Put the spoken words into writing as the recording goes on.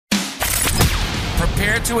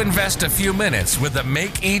Prepare to invest a few minutes with the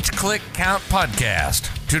Make Each Click Count podcast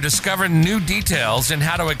to discover new details in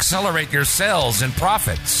how to accelerate your sales and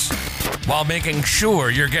profits while making sure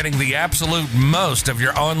you're getting the absolute most of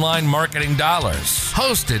your online marketing dollars.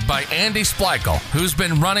 Hosted by Andy Splichal, who's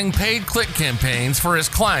been running paid click campaigns for his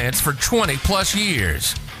clients for 20 plus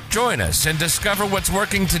years. Join us and discover what's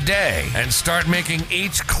working today and start making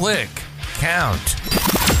each click count.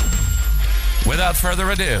 Without further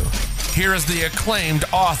ado, here is the acclaimed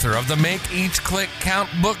author of the Make Each Click Count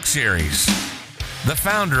book series, the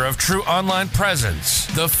founder of True Online Presence,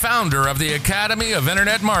 the founder of the Academy of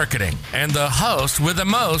Internet Marketing, and the host with the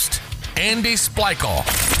most, Andy Splichal.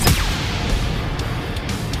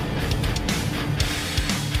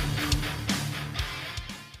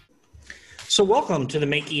 So welcome to the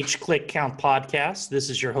Make Each Click Count podcast. This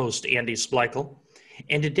is your host, Andy Splichal.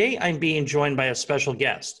 And today I'm being joined by a special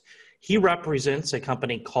guest. He represents a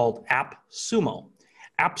company called AppSumo.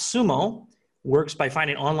 AppSumo works by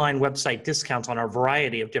finding online website discounts on a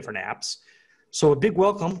variety of different apps. So a big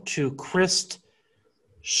welcome to Chris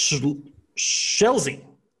Schelsey.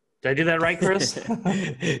 Did I do that right, Chris?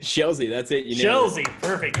 Schelsey, that's it. Schelsey,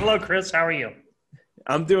 perfect. Hello, Chris. How are you?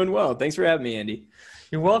 I'm doing well. Thanks for having me, Andy.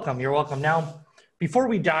 You're welcome. You're welcome. Now, before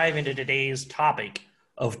we dive into today's topic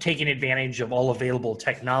of taking advantage of all available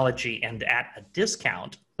technology and at a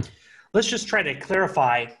discount, let's just try to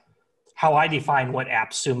clarify how I define what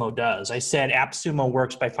AppSumo does. I said AppSumo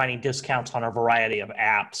works by finding discounts on a variety of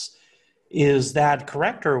apps. Is that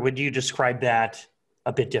correct, or would you describe that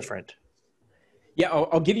a bit different? Yeah,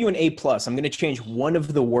 I'll give you an A+. I'm going to change one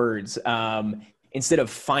of the words. Instead of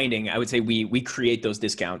finding, I would say we create those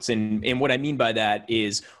discounts. And what I mean by that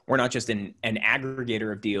is we're not just an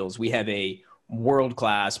aggregator of deals. We have a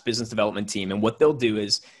world-class business development team. And what they'll do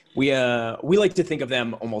is we like to think of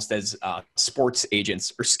them almost as sports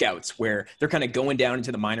agents or scouts, where they're kind of going down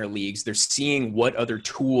into the minor leagues. They're seeing what other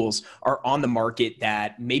tools are on the market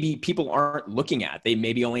that maybe people aren't looking at. They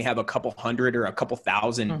maybe only have a couple hundred or a couple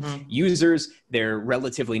thousand users. They're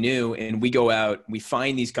relatively new. And we go out, we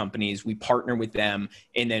find these companies, we partner with them.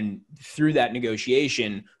 And then through that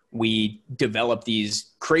negotiation, we develop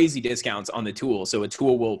these crazy discounts on the tool. So a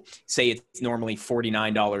tool will say it's normally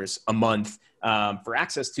 $49 a month. For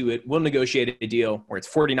access to it, we'll negotiate a deal where it's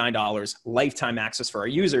 $49, lifetime access for our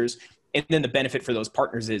users. And then the benefit for those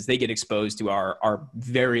partners is they get exposed to our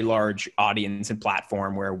very large audience and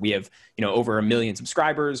platform, where we have, over 1 million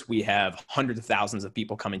subscribers. We have hundreds of thousands of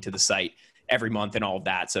people coming to the site every month and all of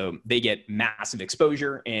that. So they get massive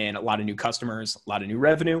exposure and a lot of new customers, a lot of new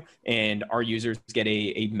revenue, and our users get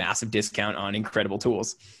a massive discount on incredible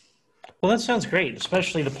tools. Well, that sounds great,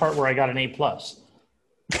 especially the part where I got an A+.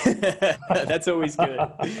 That's always good.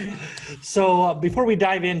 So before we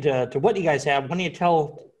dive into what you guys have, why don't you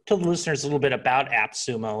tell the listeners a little bit about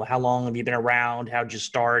AppSumo? How long have you been around? How'd you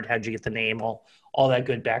start? How'd you get the name? All that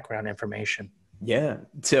good background information. Yeah.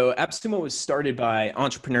 So AppSumo was started by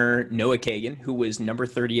entrepreneur Noah Kagan, who was number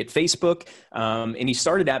 30 at Facebook. And he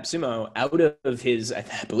started AppSumo out of his, I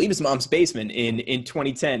believe his mom's basement in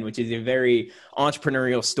 2010, which is a very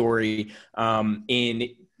entrepreneurial story. And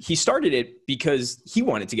he started it because he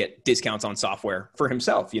wanted to get discounts on software for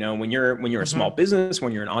himself. When you're a small business,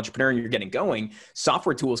 when you're an entrepreneur and you're getting going,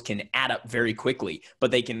 software tools can add up very quickly, but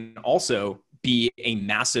they can also be a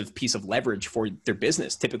massive piece of leverage for their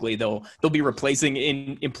business. Typically, they'll be replacing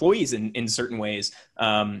employees in certain ways.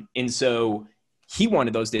 And so he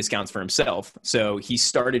wanted those discounts for himself. So he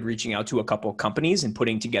started reaching out to a couple of companies and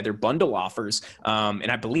putting together bundle offers.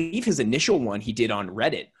 And I believe his initial one he did on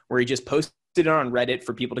Reddit, where he just posted it on Reddit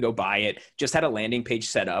for people to go buy it, just had a landing page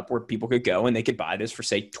set up where people could go and they could buy this for,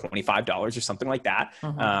 say, $25 or something like that.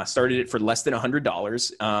 Started it for less than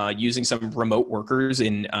 $100 using some remote workers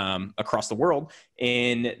across the world.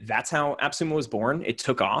 And that's how AppSumo was born. It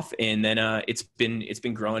took off, and then it's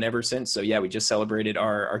been growing ever since. So yeah, we just celebrated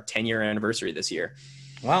our 10-year anniversary this year.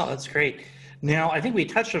 Wow, that's great. Now, I think we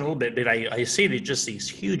touched on it a little bit, but I see just these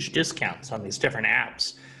huge discounts on these different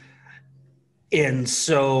apps. And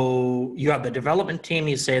so you have the development team.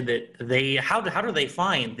 You say that how do they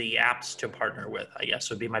find the apps to partner with, I guess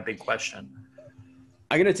would be my big question.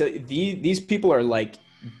 I got to tell you, these people are like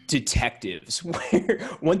detectives. Where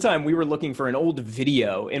one time we were looking for an old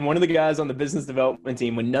video, and one of the guys on the business development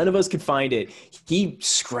team, when none of us could find it, he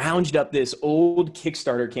scrounged up this old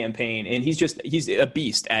Kickstarter campaign, and he's a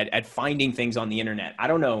beast at finding things on the internet. I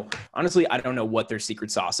don't know, honestly, I don't know what their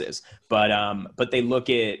secret sauce is, but they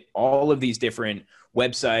look at all of these different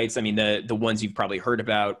websites. I mean, the ones you've probably heard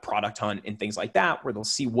about, Product Hunt and things like that, where they'll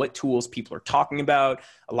see what tools people are talking about.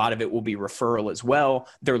 A lot of it will be referral as well.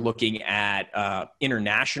 They're looking at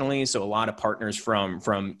international internationally. So a lot of partners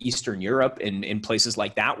from Eastern Europe and in places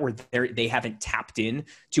like that where they haven't tapped in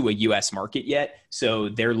to a US market yet. So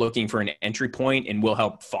they're looking for an entry point, and we'll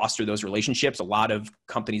help foster those relationships. A lot of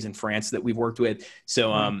companies in France that we've worked with.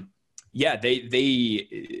 So, yeah,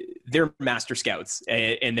 they're master scouts,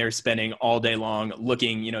 and they're spending all day long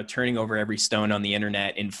looking, turning over every stone on the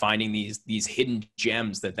internet and finding these hidden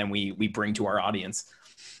gems that then we bring to our audience.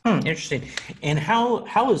 Interesting. And how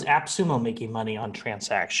is AppSumo making money on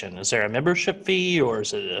transaction? Is there a membership fee, or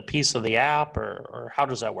is it a piece of the app, or how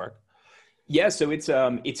does that work? Yeah, so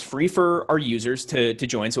it's free for our users to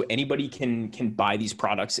join, so anybody can buy these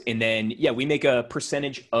products, and then we make a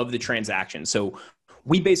percentage of the transaction. So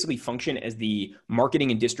we basically function as the marketing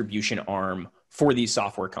and distribution arm for these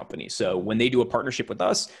software companies. So when they do a partnership with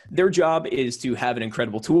us, their job is to have an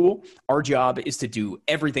incredible tool. Our job is to do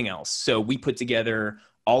everything else. So we put together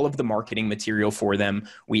all of the marketing material for them.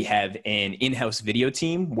 We have an in-house video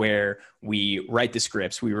team where we write the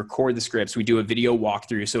scripts, we record the scripts, we do a video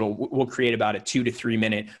walkthrough. So we'll create about a 2 to 3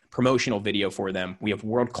 minute promotional video for them. We have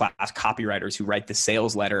world-class copywriters who write the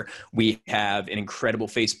sales letter. We have an incredible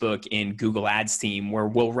Facebook and Google Ads team where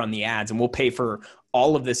we'll run the ads, and we'll pay for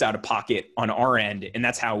all of this out of pocket on our end. And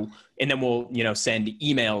that's how, and then we'll, send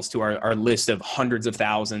emails to our list of hundreds of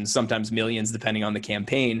thousands, sometimes millions, depending on the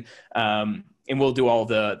campaign. And we'll do all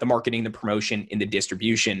the marketing, the promotion, and the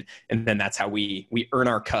distribution. And then that's how we earn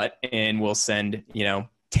our cut, and we'll send,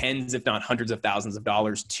 tens, if not hundreds of thousands of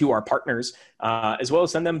dollars to our partners, as well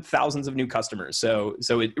as send them thousands of new customers. So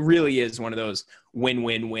it really is one of those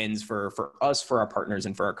win-win-wins for us, for our partners,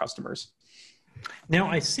 and for our customers. Now,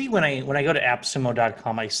 I see when I go to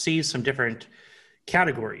appsumo.com, I see some different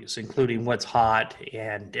categories, including what's hot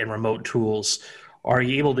and remote tools. Are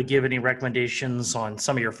you able to give any recommendations on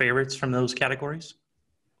some of your favorites from those categories?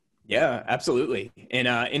 Yeah, absolutely. And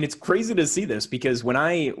it's crazy to see this, because when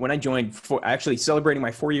I joined, actually celebrating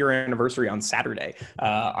my 4-year anniversary on Saturday,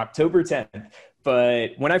 October 10th.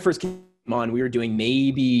 But when I first came on, we were doing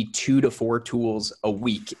maybe 2 to 4 tools a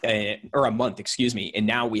week, or a month, excuse me. And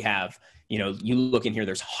now we have, you look in here,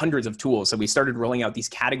 there's hundreds of tools. So we started rolling out these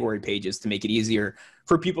category pages to make it easier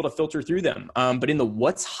for people to filter through them. But in the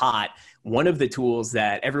what's hot, one of the tools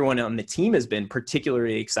that everyone on the team has been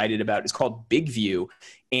particularly excited about is called BigView.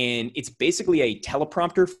 And it's basically a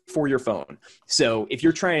teleprompter for your phone. So if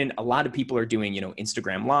you're trying, a lot of people are doing,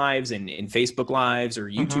 Instagram lives and Facebook lives or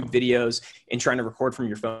YouTube videos and trying to record from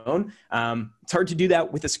your phone. It's hard to do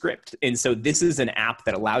that with a script. And so this is an app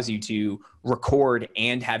that allows you to record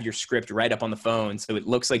and have your script right up on the phone. So it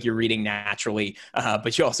looks like you're reading naturally,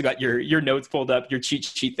 but you also got your notes pulled up, your cheat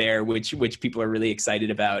sheet there, which people are really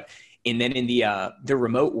excited about. And then in the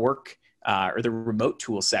remote work or the remote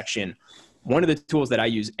tool section, one of the tools that I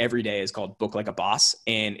use every day is called Book Like a Boss.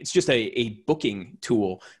 And it's just a booking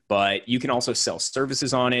tool, but you can also sell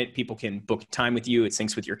services on it. People can book time with you. It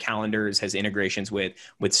syncs with your calendars, has integrations with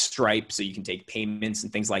Stripe, so you can take payments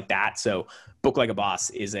and things like that. So Book Like a Boss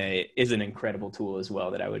is an incredible tool as well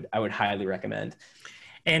that I would highly recommend.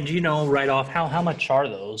 And do you know right off how much are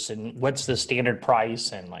those, and what's the standard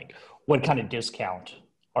price, and like what kind of discount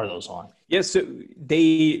are those on? Yeah, so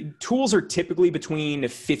tools are typically between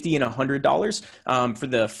 $50 and $100 for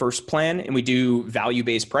the first plan, and we do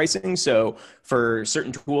value-based pricing. So for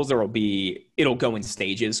certain tools, it'll go in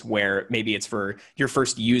stages where maybe it's for your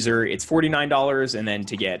first user, it's $49, and then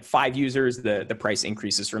to get 5 users, the price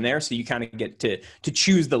increases from there. So you kind of get to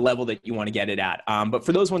choose the level that you want to get it at. But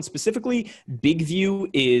for those ones specifically, BigView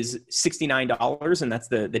is $69, and that's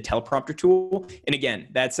the teleprompter tool. And again,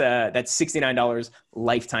 that's $69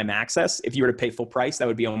 lifetime access. If you were to pay full price, that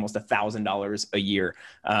would be almost $1,000 a year.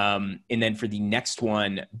 And then for the next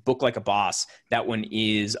one, Book Like a Boss, that one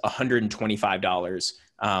is $125.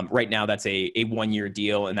 Right now, that's a 1-year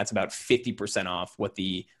deal, and that's about 50% off what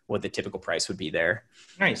the typical price would be there.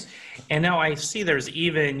 Nice. And now I see you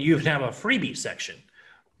even have a freebie section.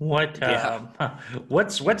 What's in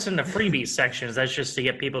the freebie section? Is that just to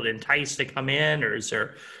get people to entice to come in, or is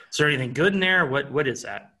there anything good in there? What is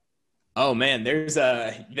that? Oh man, there is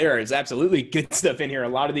absolutely good stuff in here. A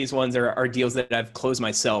lot of these ones are deals that I've closed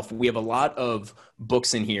myself. We have a lot of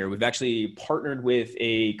books in here. We've actually partnered with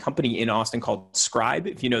a company in Austin called Scribe.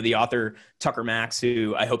 If you know the author Tucker Max,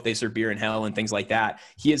 who I Hope They Serve Beer in Hell and things like that,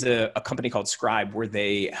 he has a company called Scribe where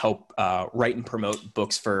they help write and promote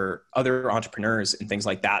books for other entrepreneurs and things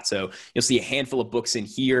like that. So you'll see a handful of books in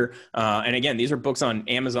here. And again, these are books on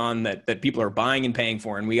Amazon that people are buying and paying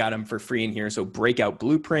for, and we got them for free in here. So Breakout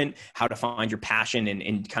Blueprint, how to find your passion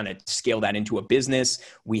and kind of scale that into a business.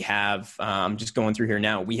 We have, I'm just going through here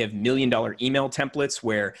now, we have $1 Million Email Templates. templates,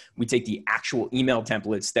 where we take the actual email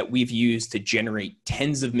templates that we've used to generate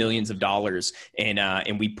tens of millions of dollars,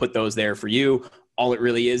 and we put those there for you. All it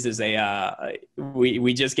really is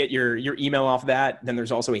we just get your email off that. Then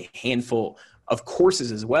there's also a handful of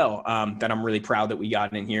courses as well that I'm really proud that we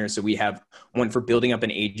got in here. So we have one for building up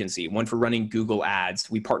an agency, one for running Google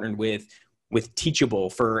ads. We partnered with Teachable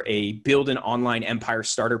for a build an online empire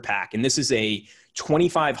starter pack. And this is a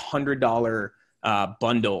 $2,500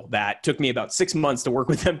 bundle that took me about 6 months to work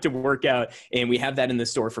with them to work out. And we have that in the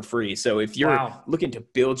store for free. So if you're looking to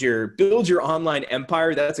build your online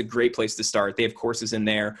empire, that's a great place to start. They have courses in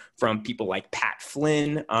there from people like Pat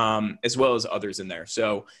Flynn, as well as others in there.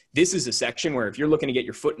 So this is a section where if you're looking to get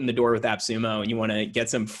your foot in the door with AppSumo and you want to get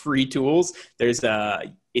some free tools,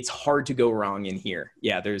 it's hard to go wrong in here.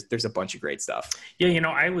 Yeah, there's a bunch of great stuff. Yeah,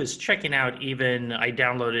 I was checking out, I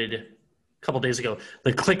downloaded a couple days ago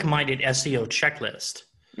the Click-Minded SEO checklist.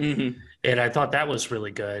 Mm-hmm. And I thought that was really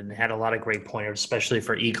good and had a lot of great pointers, especially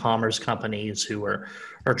for e-commerce companies who are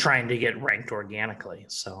trying to get ranked organically.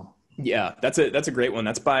 So yeah, that's a great one.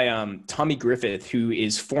 That's by Tommy Griffith, who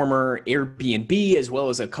is former Airbnb, as well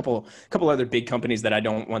as a couple other big companies that I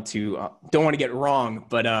don't want to get wrong.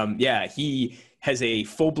 But yeah, he has a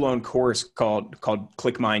full-blown course called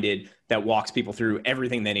Click-Minded that walks people through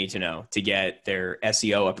everything they need to know to get their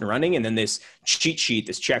SEO up and running. And then this cheat sheet,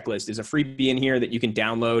 this checklist, is a freebie in here that you can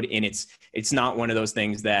download. And it's not one of those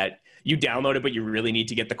things that you download it, but you really need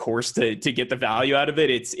to get the course to get the value out of it.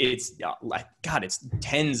 It's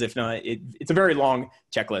tens, if not, it's a very long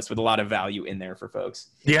checklist with a lot of value in there for folks.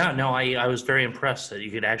 Yeah, no, I was very impressed that you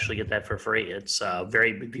could actually get that for free. It's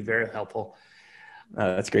be very helpful.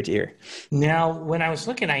 That's great to hear. Now, when I was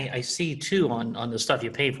looking, I see too on the stuff you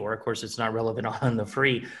pay for. Of course, it's not relevant on the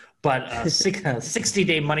free, but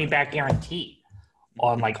 60-day money back guarantee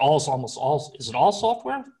on almost all. Is it all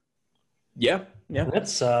software? Yeah.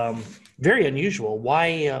 That's very unusual.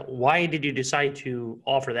 Why did you decide to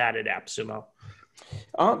offer that at AppSumo?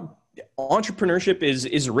 Entrepreneurship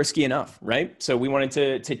is risky enough, right? So we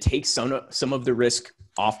wanted to take some of the risk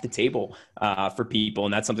off the table for people,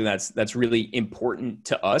 and that's something that's really important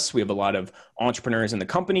to us. We have a lot of entrepreneurs in the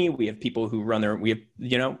company. We have people who run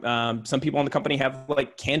some people in the company have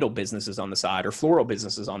like candle businesses on the side or floral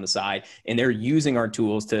businesses on the side, and they're using our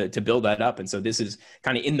tools to build that up. And so this is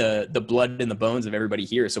kind of in the blood and the bones of everybody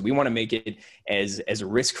here. So we want to make it as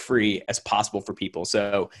risk-free as possible for people.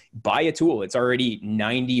 So buy a tool. It's already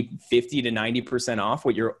 50 to 90% off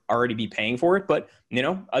what you're already be paying for it. But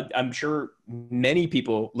I'm sure many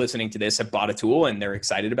people listening to this have bought a tool and they're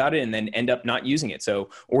excited about it and then end up not using it. So,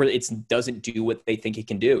 or it doesn't do what they think it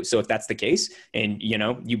can do. So if that's the case and,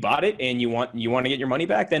 you bought it and you want to get your money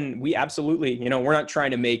back, then we absolutely, we're not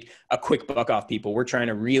trying to make a quick buck off people. We're trying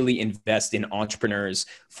to really invest in entrepreneurs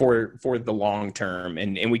for the long term.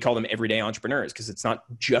 And we call them everyday entrepreneurs because it's not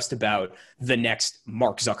just about the next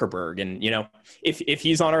Mark Zuckerberg. And, if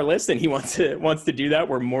he's on our list and he wants to do that,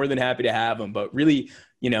 we're more than happy to have him. But really,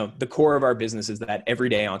 the core of our business is that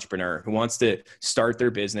everyday entrepreneur who wants to start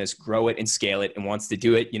their business, grow it and scale it, and wants to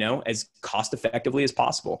do it, as cost effectively as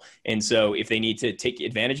possible. And so if they need to take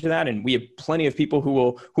advantage of that, and we have plenty of people who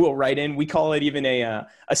will write in, we call it even a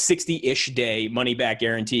 60-ish day money back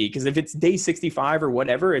guarantee. Because if it's day 65 or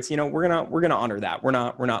whatever, it's, we're going to honor that. We're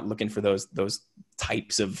not looking for those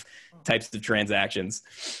types of transactions.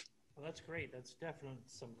 Well, that's great. That's definitely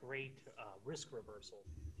some great risk reversal.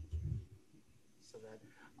 So that,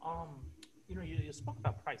 you spoke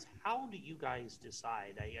about price. How do you guys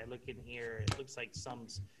decide? I look in here, it looks like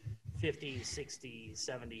some's 50, 60,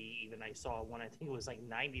 70, even I saw one, I think it was like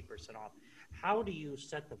 90% off. How do you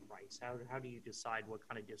set the price? How do you decide what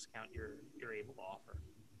kind of discount you're able to offer?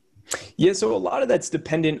 Yeah, so a lot of that's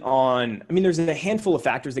dependent on, there's a handful of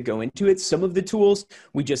factors that go into it. Some of the tools,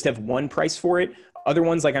 we just have one price for it. Other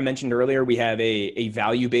ones, like I mentioned earlier, we have a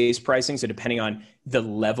value-based pricing. So depending on the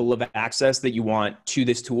level of access that you want to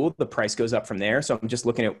this tool, the price goes up from there. So I'm just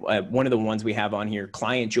looking at one of the ones we have on here,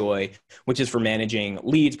 Client Joy, which is for managing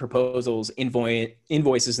leads, proposals,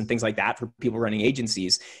 invoices, and things like that for people running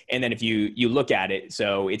agencies. And then if you look at it,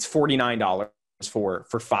 so it's $49 for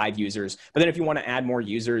 5 users. But then if you want to add more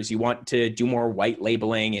users, you want to do more white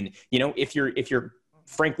labeling. And, if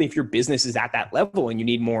frankly, if your business is at that level and you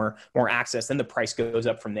need more access, then the price goes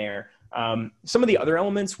up from there. Some of the other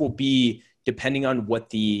elements will be depending on what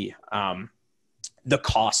the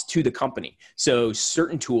cost to the company. So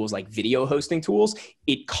certain tools like video hosting tools,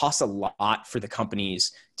 it costs a lot for the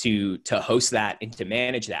companies to host that and to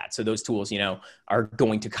manage that. So those tools, are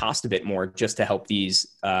going to cost a bit more just to help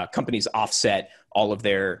these companies offset all of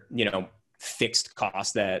their, fixed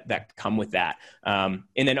costs that come with that. And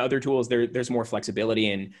then other tools, there's more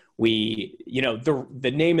flexibility. And we,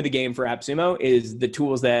 the name of the game for AppSumo is the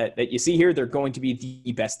tools that you see here. They're going to be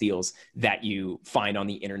the best deals that you find on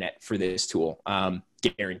the internet for this tool,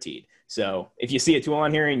 guaranteed. So if you see a tool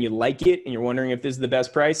on here and you like it and you're wondering if this is the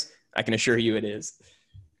best price, I can assure you it is.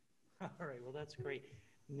 All right. Well, that's great.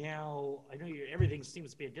 Now, I know everything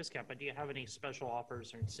seems to be a discount, but do you have any special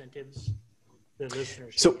offers or incentives that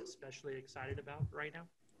listeners should be especially excited about right now?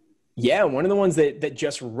 Yeah, one of the ones that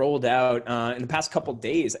just rolled out in the past couple of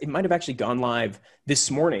days, it might have actually gone live this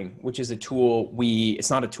morning, which is a tool it's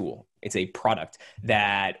not a tool, it's a product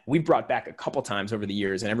that we brought back a couple times over the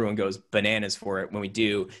years, and everyone goes bananas for it when we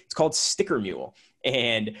do. It's called Sticker Mule.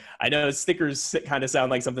 And I know stickers kind of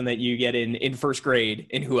sound like something that you get in first grade,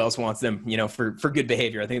 and who else wants them, for good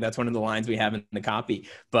behavior. I think that's one of the lines we have in the copy.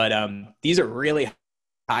 But these are really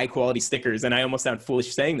high quality stickers, and I almost sound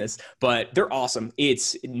foolish saying this, but they're awesome.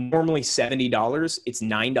 It's normally $70. It's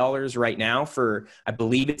 $9 right now for, I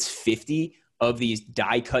believe it's 50 of these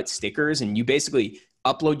die cut stickers. And you basically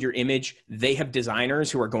upload your image. They have designers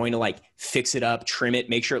who are going to fix it up, trim it,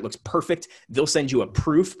 make sure it looks perfect. They'll send you a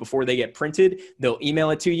proof before they get printed. They'll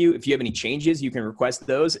email it to you. If you have any changes, you can request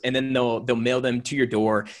those, and then they'll mail them to your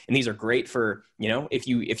door. And these are great for, if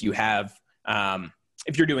you have,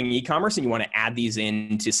 if you're doing e-commerce and you want to add these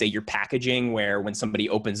in to, say, your packaging, where when somebody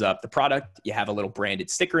opens up the product, you have a little branded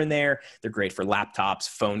sticker in there. They're great for laptops,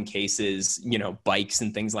 phone cases, bikes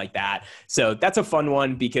and things like that. So that's a fun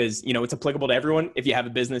one because, it's applicable to everyone. If you have a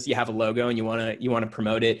business, you have a logo and you want to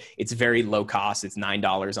promote it, it's very low cost. It's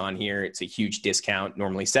 $9 on here. It's a huge discount,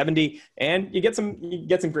 normally $70, and you get some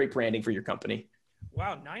great branding for your company.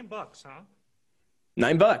 Wow, $9, huh?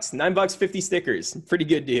 $9, 50 stickers. Pretty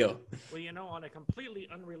good deal. Well, on a completely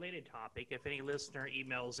unrelated topic, if any listener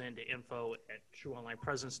emails into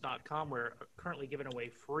info@trueonlinepresence.com, we're currently giving away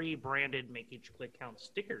free branded Make Each Click Count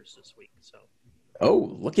stickers this week. So.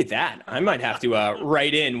 Oh, look at that. I might have to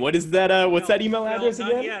write in. What is that? What's that email address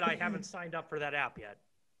again? Not yet. I haven't signed up for that app yet.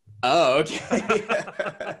 Oh, okay.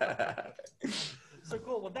 So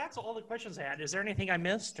cool. Well, that's all the questions I had. Is there anything I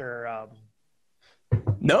missed or...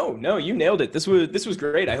 No, you nailed it. This was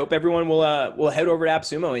great. I hope everyone will head over to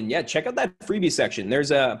AppSumo and check out that freebie section.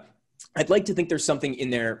 I'd like to think there's something in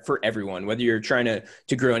there for everyone, whether you're trying to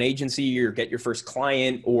grow an agency or get your first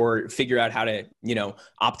client or figure out how to,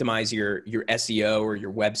 optimize your SEO or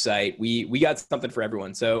your website. We got something for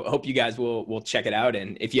everyone. So I hope you guys will check it out.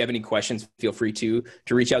 And if you have any questions, feel free to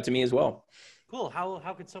reach out to me as well. Cool.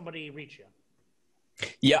 How could somebody reach you?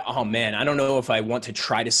 Yeah. Oh man. I don't know if I want to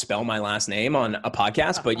try to spell my last name on a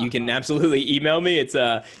podcast, but you can absolutely email me. It's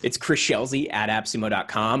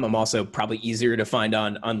chrisshelzy@appsumo.com. I'm also probably easier to find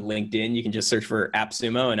on LinkedIn. You can just search for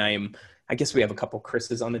AppSumo, and I guess we have a couple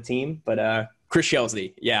Chris's on the team, but Chris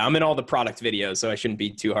Shelzy. Yeah. I'm in all the product videos, so I shouldn't be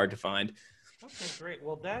too hard to find. Okay, great.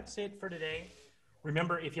 Well, that's it for today.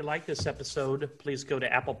 Remember, if you like this episode, please go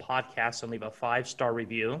to Apple Podcasts and leave a 5-star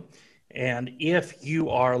review. And if you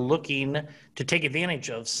are looking to take advantage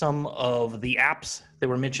of some of the apps that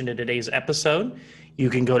were mentioned in today's episode, you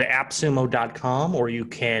can go to appsumo.com, or you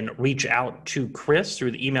can reach out to Chris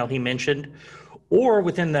through the email he mentioned, or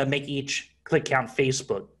within the Make Each Click Count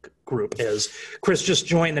Facebook group. As Chris just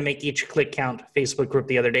joined the Make Each Click Count Facebook group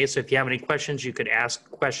the other day. So if you have any questions, you could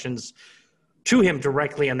ask questions to him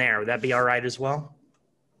directly in there. Would that be all right as well?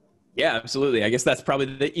 Yeah, absolutely. I guess that's probably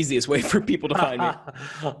the easiest way for people to find me.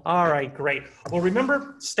 All right, great. Well,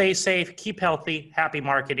 remember, stay safe, keep healthy, happy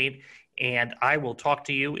marketing, and I will talk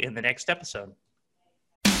to you in the next episode.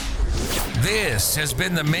 This has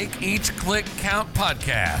been the Make Each Click Count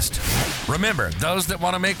podcast. Remember, those that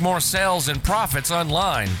want to make more sales and profits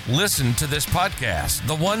online, listen to this podcast.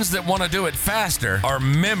 The ones that want to do it faster are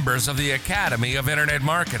members of the Academy of Internet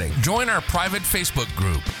Marketing. Join our private Facebook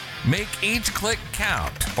group. Make each click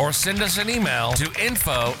count, or send us an email to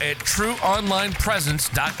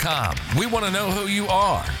info@trueonlinepresence.com. We want to know who you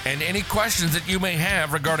are and any questions that you may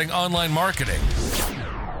have regarding online marketing.